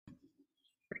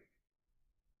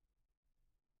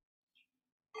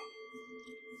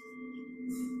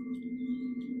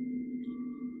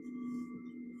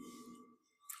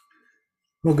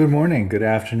Well, good morning, good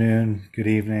afternoon, good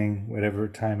evening, whatever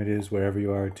time it is, wherever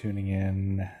you are tuning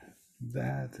in.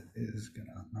 That is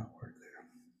gonna not work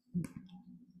there.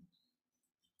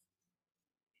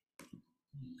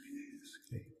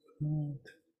 Escape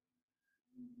that.